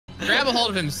Grab a hold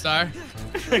of him, Star.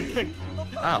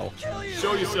 Ow.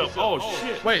 Show yourself. Oh,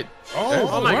 shit. Wait.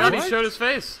 Oh my god, he showed his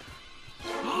face.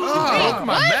 Oh, look at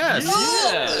my mess.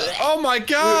 Yeah. Oh my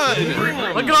god.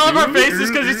 Look at all of our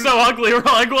faces because he's so ugly. We're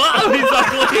like, wow, he's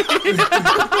ugly.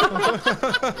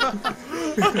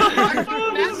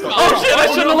 Oh shit, I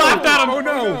shouldn't have laughed at him. Oh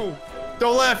no.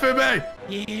 Don't laugh at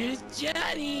me. Here's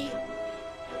Johnny.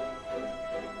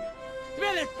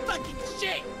 Smell that fucking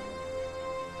shit.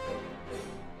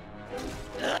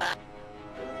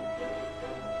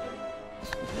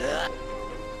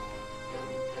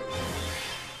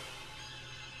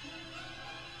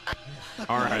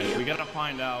 Alright, we gotta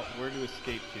find out where to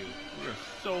escape to. We are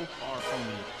so far from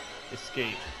the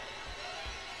escape.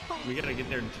 We gotta get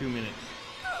there in 2 minutes.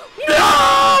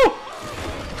 No!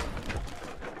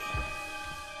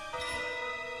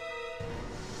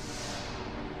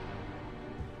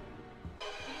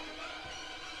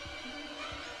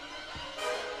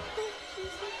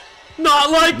 Not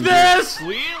like this!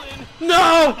 Squealing!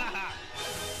 No!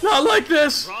 Not like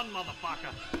this! Run,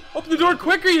 motherfucker! Open the door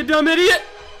quicker, you dumb idiot!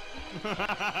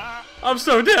 I'm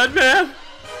so dead, man!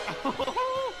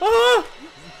 Ah!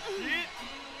 Shit!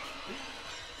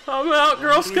 I'm out,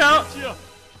 Girl Scout!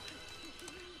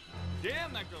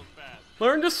 Damn, that goes fast!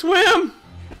 Learn to swim!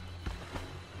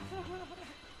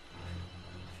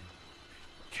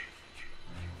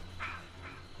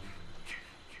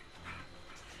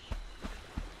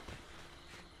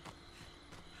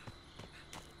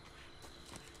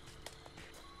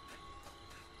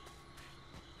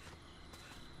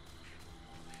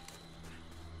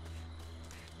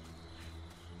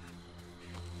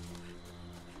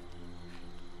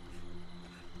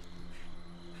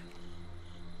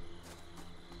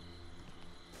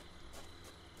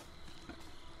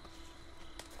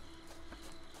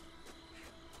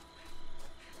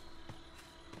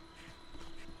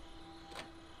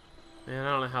 Man,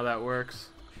 I don't know how that works.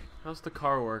 How's the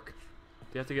car work? Do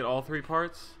you have to get all 3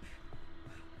 parts?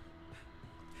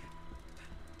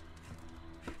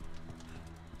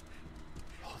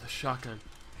 Oh, the shotgun.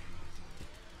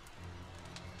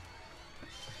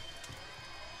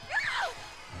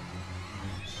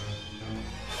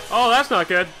 Oh, that's not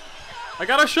good. I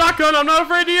got a shotgun, I'm not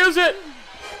afraid to use it!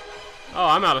 Oh,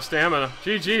 I'm out of stamina.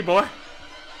 GG, boy.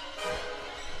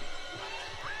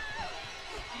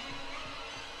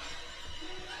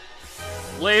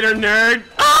 Later, nerd.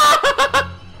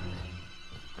 Ah!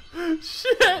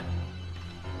 Shit.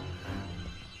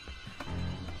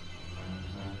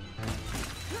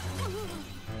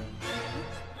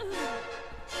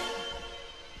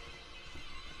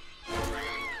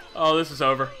 Oh, this is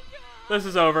over. This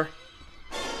is over.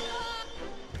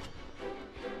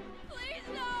 Please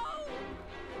no.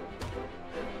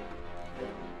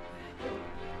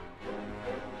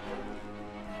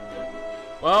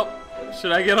 Well,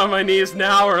 should I get on my knees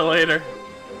now or later?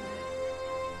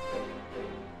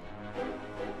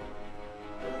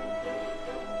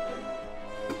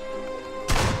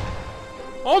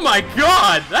 Oh my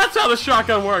god! That's how the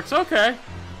shotgun works, okay.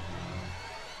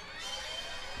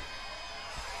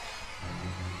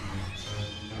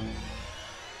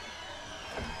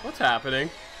 What's happening?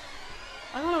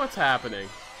 I don't know what's happening.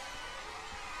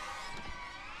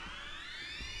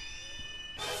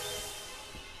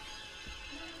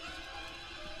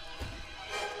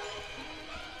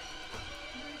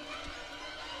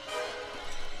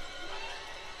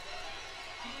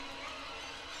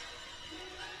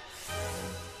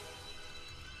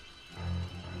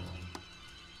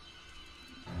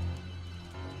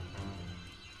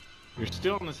 You're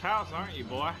still in this house, aren't you,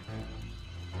 boy?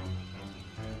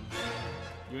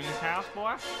 You in this house,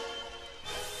 boy?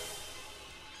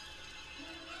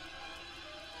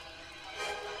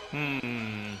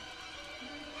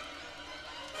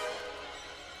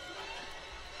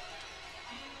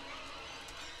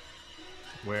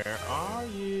 Where are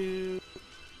you?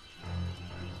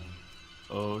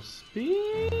 Oh,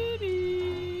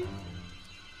 Speedy!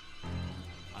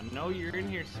 I know you're in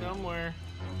here somewhere.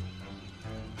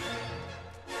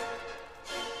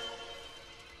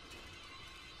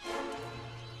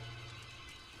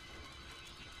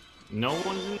 No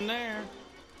one's in there.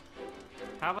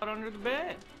 How about under the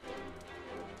bed?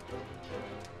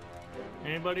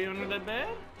 Anybody under that bed?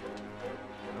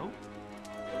 Nope.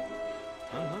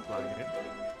 Doesn't look like it.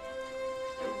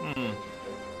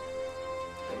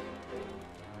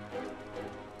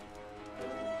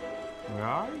 Where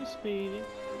are you, Speedy?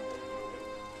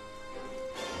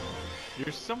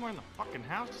 You're somewhere in the fucking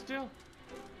house still?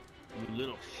 You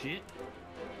little shit.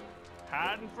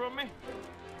 Hiding from me?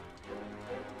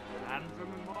 Hiding from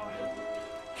me, boy?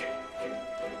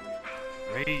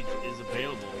 Rage is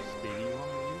available, Speedy. You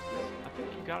want me to use this?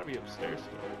 gotta be upstairs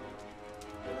still.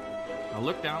 I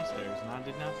looked downstairs and I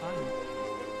did not find it.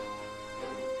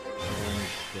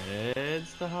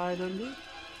 Instead's to hide under?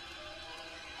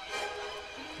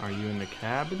 Are you in the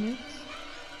cabinets?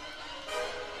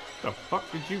 The fuck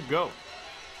did you go?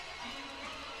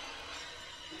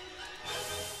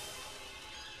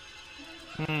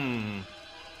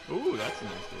 Ooh, that's a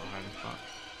nice little hiding spot.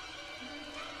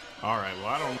 Alright, well,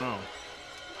 I don't know.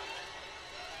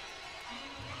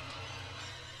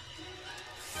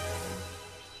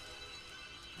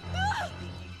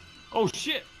 Oh,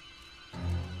 shit!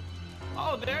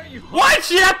 Oh, there you are! Why'd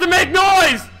she have to make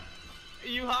noise? Are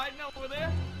you hiding over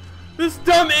there? This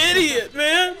dumb idiot,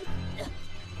 man!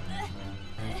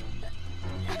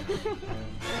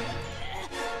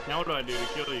 Now what do I do to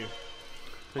kill you?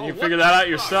 And Oh, you what figure the that out fuck?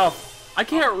 yourself. I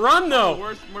can't run The though.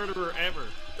 worst murderer ever.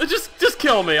 Just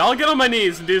kill me. I'll get on my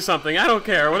knees and do something. I don't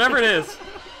care. Whatever it is.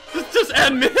 Just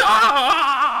end me.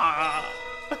 Ah!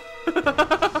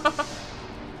 Alright,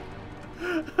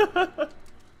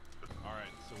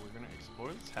 so we're gonna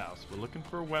explore this house. We're looking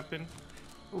for a weapon.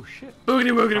 Oh shit.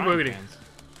 Boogity boogity Frying boogity. pans.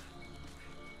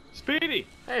 Speedy!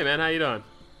 Hey man, how you doing?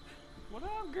 What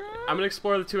up, girl? I'm gonna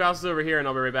explore the 2 houses over here and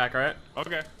I'll be right back, alright?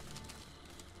 Okay.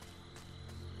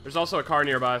 There's also a car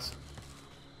nearby us.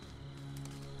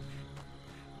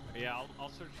 Yeah, I'll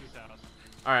search this house.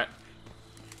 Alright.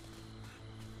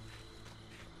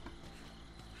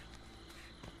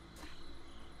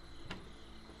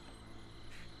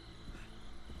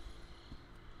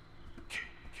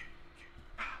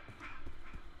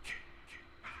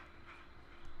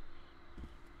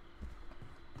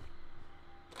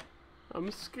 I'm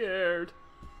scared.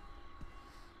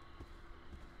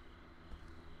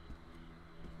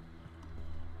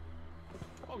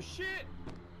 Oh shit!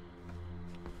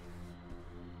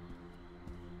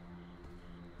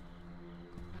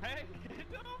 Hey,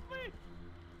 get off me!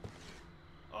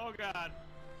 Oh god.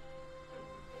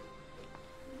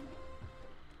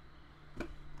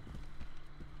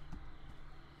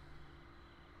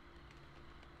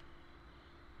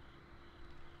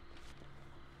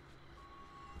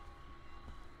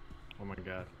 Oh my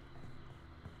god.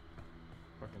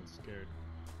 Fucking scared.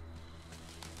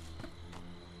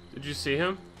 Did you see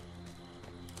him?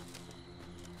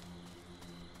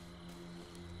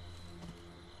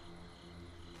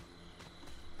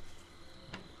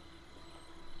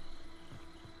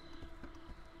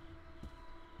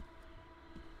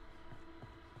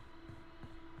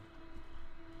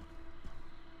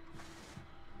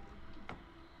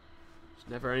 There's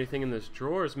never anything in those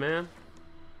drawers, man.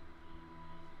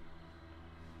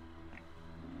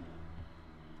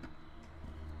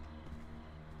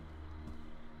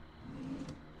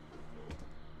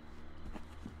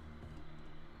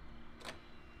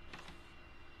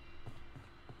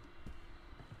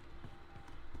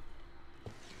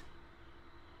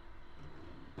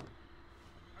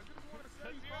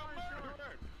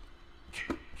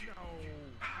 No,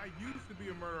 I used to be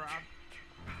a murderer.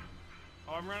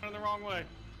 Oh, I'm running the wrong way.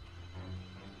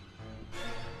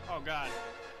 Oh god.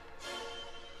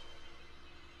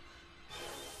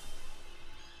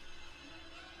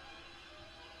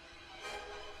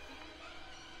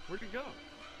 Where'd he go?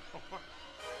 Oh fuck.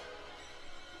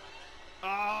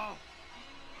 Oh!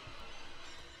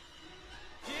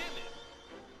 Damn it!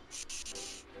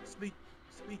 Sleep,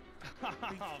 sleep, Oh,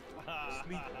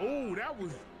 sleep. Oh, that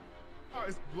was. Oh,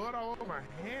 it's blood all over my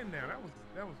hand now.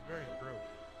 That was very gross.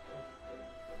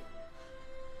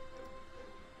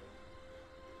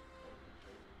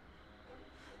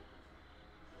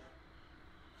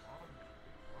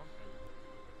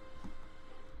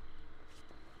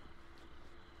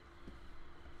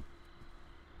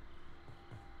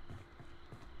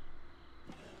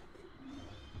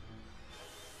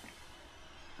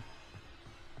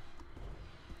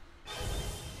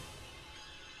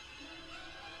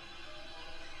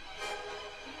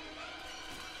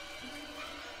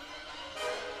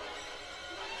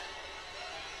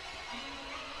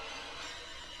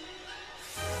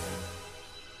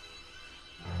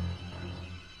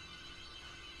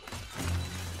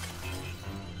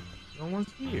 No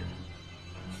one's here.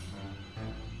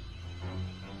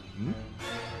 Hmm?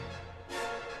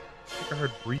 I think I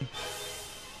heard breathing.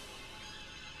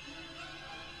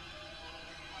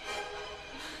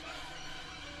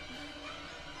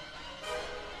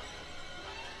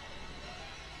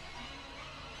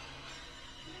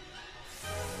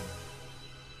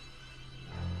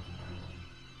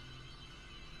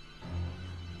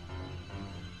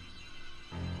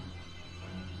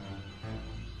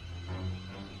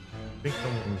 I think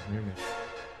someone was near me.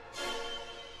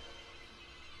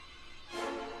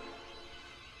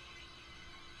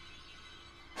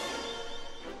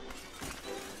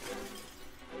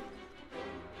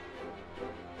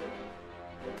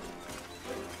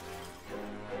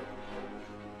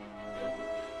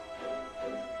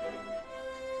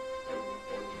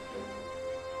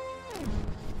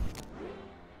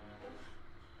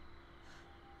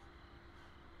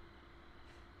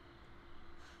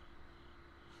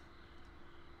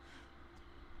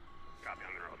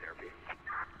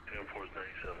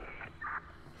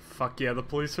 Fuck yeah, the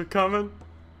police are coming.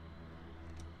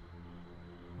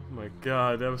 Oh my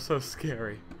god, that was so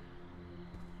scary.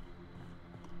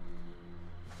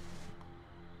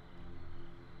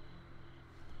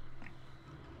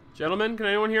 Gentlemen, can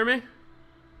anyone hear me?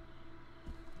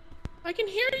 I can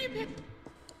hear you.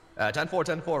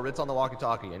 10-4, 10-4. Ritz on the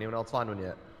walkie-talkie. Anyone else find one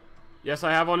yet? Yes,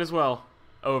 I have one as well.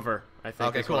 Over, I think.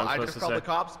 Okay, is cool. what I'm I supposed just to called say. the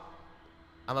cops.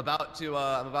 I'm about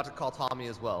to call Tommy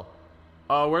as well.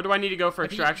 Where do I need to go for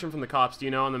extraction from the cops? Do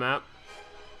you know on the map?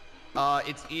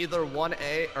 It's either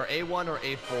 1A or A1 or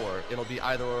A4. It'll be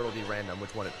either or. It'll be random.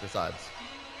 Which one it decides.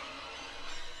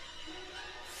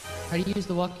 How do you use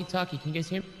the walkie-talkie? Can you guys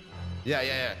hear me?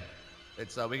 Yeah.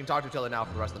 It's we can talk to each other now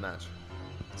for the rest of the match.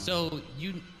 So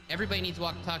everybody needs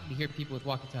walkie-talkie to hear people with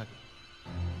walkie-talkie.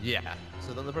 Yeah.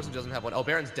 So then the person who doesn't have one. Oh,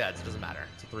 Baron's dead, so it doesn't matter.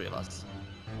 It's the three of us.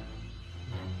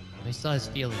 But he still has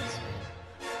feelings.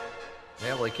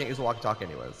 Yeah, well, he can't use a walkie-talkie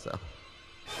anyways, so.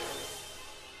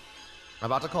 I'm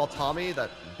about to call Tommy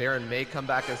that Baron may come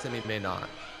back as him, he may not.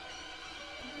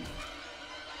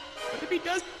 What if he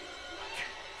does?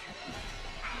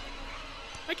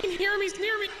 I can hear him. He's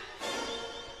near me.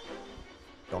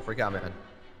 Don't freak out, man.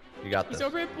 You got this. He's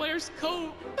over at Blair's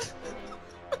Cove.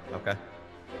 Okay.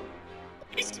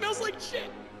 He smells like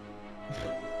shit.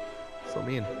 So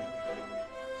mean.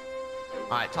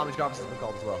 Alright, Tommy's office has been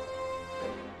called as well.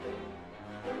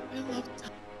 I love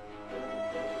Tom.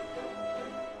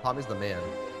 Tommy's the man.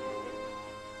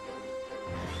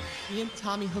 Me and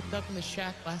Tommy hooked up in the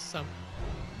shack last summer.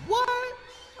 What?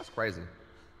 That's crazy.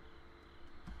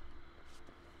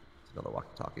 It's another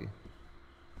walkie-talkie.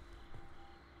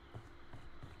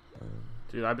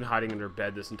 Dude, I've been hiding under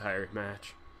bed this entire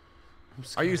match.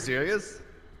 Are you serious?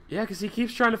 Yeah, because he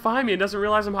keeps trying to find me and doesn't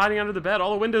realize I'm hiding under the bed.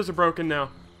 All the windows are broken now.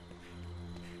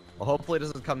 Well, hopefully it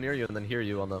doesn't come near you and then hear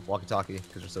you on the walkie-talkie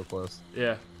because you're so close.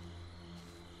 Yeah.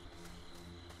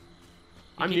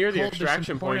 I'm Get near the cold, there's some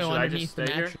extraction point. porno Should I underneath just the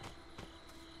stay here?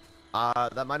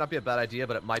 mattress. That might not be a bad idea,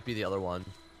 but it might be the other one.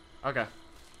 Okay.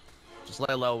 Just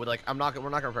lay low. We're not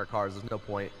gonna repair cars. There's no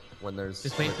point when there's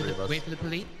Just wait only for three of us. wait for the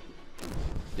police.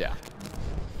 Yeah.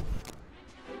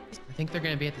 I think they're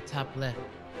gonna be at the top left.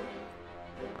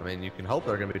 I mean, you can hope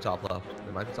they're gonna be top left.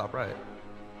 They might be top right.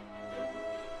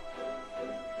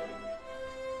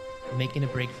 I'm making a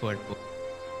break for it. Well,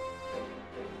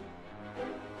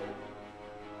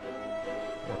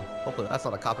 hopefully that's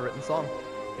not a copywritten song.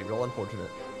 It'd be real unfortunate.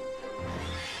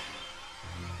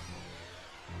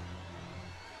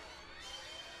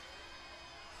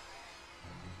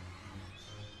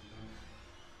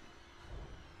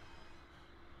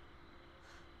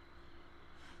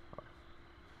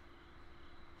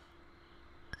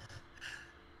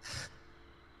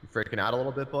 You freaking out a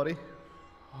little bit, buddy?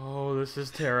 Oh, this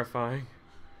is terrifying.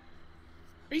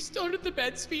 Are you still under the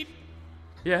bed, Speed?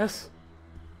 Yes.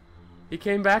 He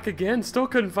came back again, still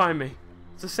couldn't find me.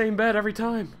 It's the same bed every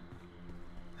time.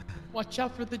 Watch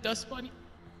out for the dust bunny.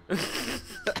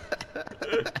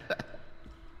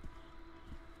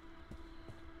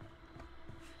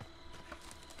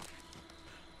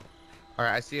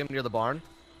 Alright, I see him near the barn.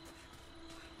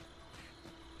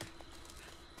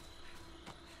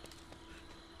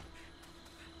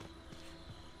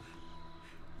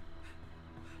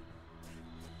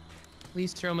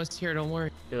 Police are almost here, don't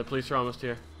worry. Yeah, the police are almost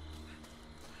here.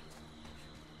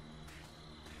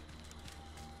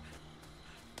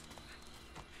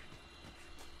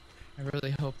 I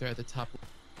really hope they're at the top.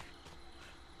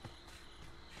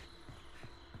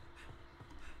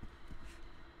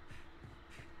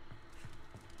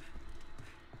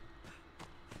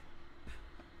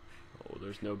 Oh,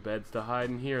 there's no beds to hide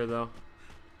in here, though.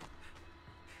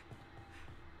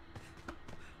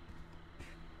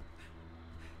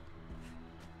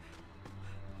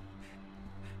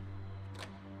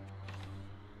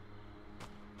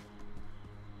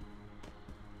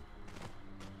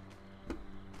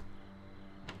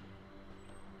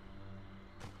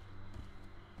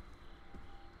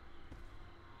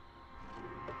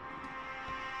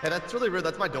 Hey, that's really rude.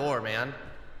 That's my door, man.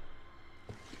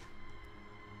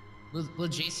 Will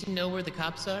Jason know where the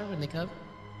cops are when they come?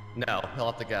 No, he'll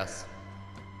have to guess.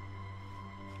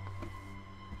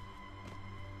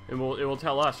 And it will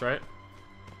tell us, right?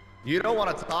 You don't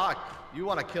want to talk. You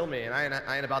want to kill me, and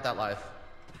I ain't about that life.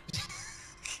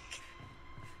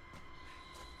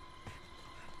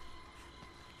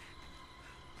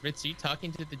 Ritz, are you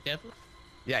talking to the devil?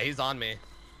 Yeah, he's on me.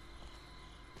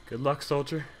 Good luck,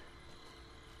 soldier.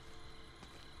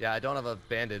 Yeah, I don't have a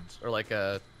bandage or like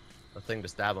a thing to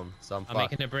stab him, so I'm I'm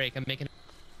fucked. making a break. I'm making.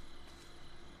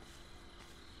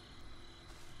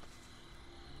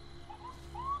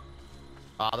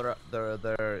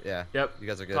 They're yeah. Yep. You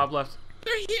guys are good. Top left.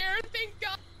 They're here, thank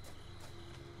God.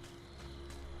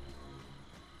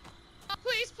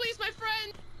 Please, please, my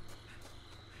friend.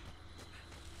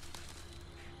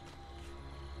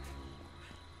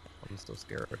 I'm still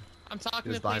scared. I'm talking He to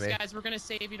was the police by me. guys. We're gonna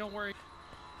save you. Don't worry.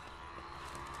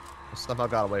 I somehow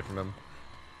got away from him.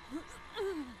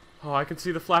 Oh, I can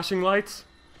see the flashing lights.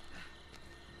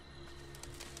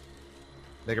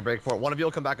 Make a break for it. One of you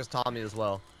will come back as Tommy as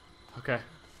well. Okay.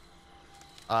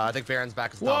 I think Baron's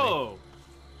back as Tommy. Whoa!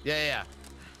 Yeah.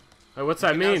 Wait, what's You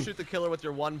that can now mean? shoot the killer with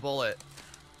your one bullet.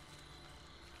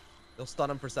 You'll stun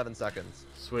him for 7 seconds.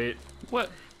 Sweet. What?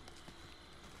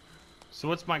 So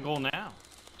what's my goal now?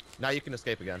 Now you can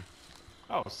escape again.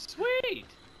 Oh, sweet!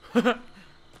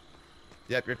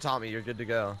 Yep, you're Tommy. You're good to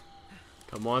go.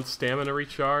 Come on, stamina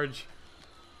recharge.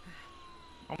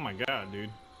 Oh my god, dude.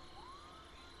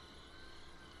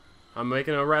 I'm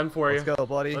making a run for Let's you. go,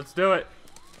 buddy. Let's do it.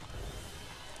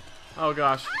 Oh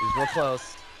gosh. He's real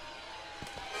close.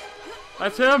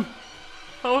 That's him.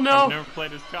 Oh I've no. never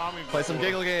played as Tommy before. Play some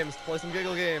giggle games. Play some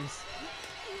giggle games.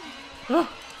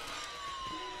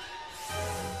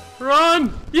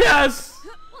 Run! Yes!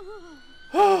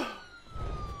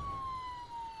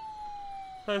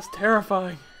 That's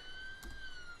terrifying.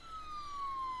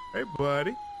 Hey,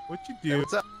 buddy. What you Hey, do?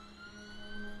 what's up?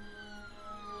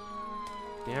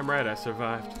 Damn right I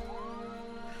survived.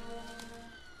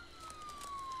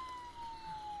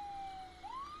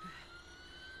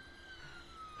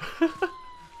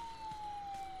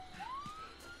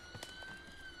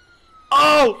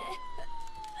 Oh!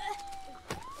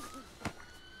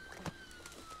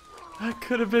 That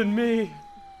could have been me.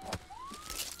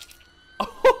 Son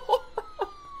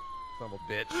of a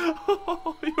bitch.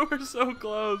 Oh, you were so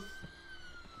close.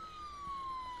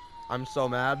 I'm so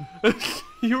mad.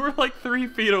 You were like 3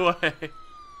 feet away.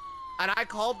 And I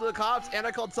called the cops and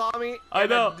I called Tommy. I and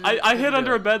know. I didn't hid do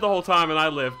under a it. bed the whole time and I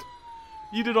lived.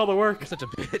 You did all the work. You're such a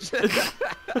bitch.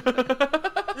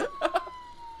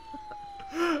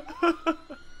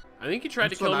 I think you tried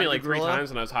That's to kill what me I like did, 3 Gorilla. times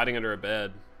when I was hiding under a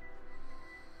bed.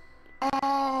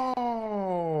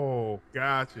 Oh,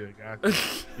 gotcha.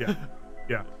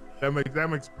 Yeah. That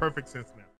makes perfect sense now.